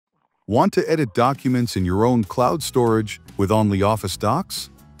Want to edit documents in your own cloud storage with ONLYOFFICE Docs?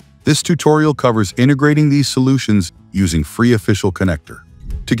 This tutorial covers integrating these solutions using free official connector.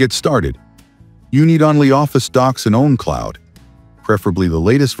 To get started, you need ONLYOFFICE Docs and ownCloud, preferably the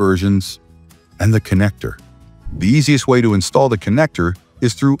latest versions, and the connector. The easiest way to install the connector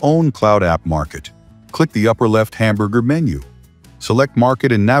is through ownCloud App Market. Click the upper left hamburger menu. Select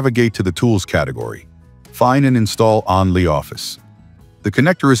Market and navigate to the Tools category. Find and install ONLYOFFICE. The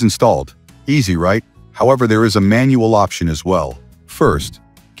connector is installed. Easy, right? However, there is a manual option as well. First,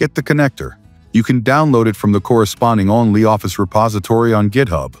 get the connector. You can download it from the corresponding ONLYOFFICE repository on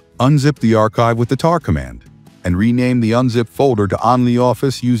GitHub. Unzip the archive with the tar command, and rename the unzip folder to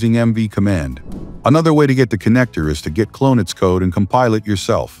ONLYOFFICE using mv command. Another way to get the connector is to git clone its code and compile it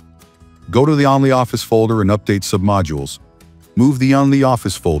yourself. Go to the ONLYOFFICE folder and update submodules. Move the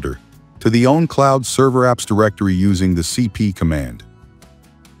ONLYOFFICE folder to the ownCloud server apps directory using the cp command.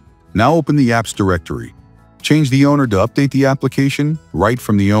 Now open the apps directory. Change the owner to update the application right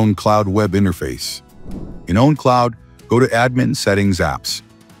from the ownCloud web interface. In ownCloud, go to Admin Settings Apps,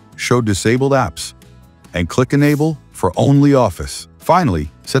 show Disabled Apps, and click Enable for ONLYOFFICE.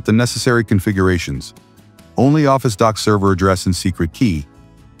 Finally, set the necessary configurations. ONLYOFFICE Docs server address and secret key.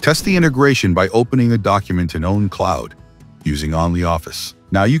 Test the integration by opening a document in ownCloud using ONLYOFFICE.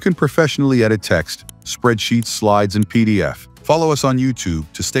 Now you can professionally edit text, spreadsheets, slides, and PDF. Follow us on YouTube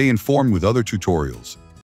to stay informed with other tutorials.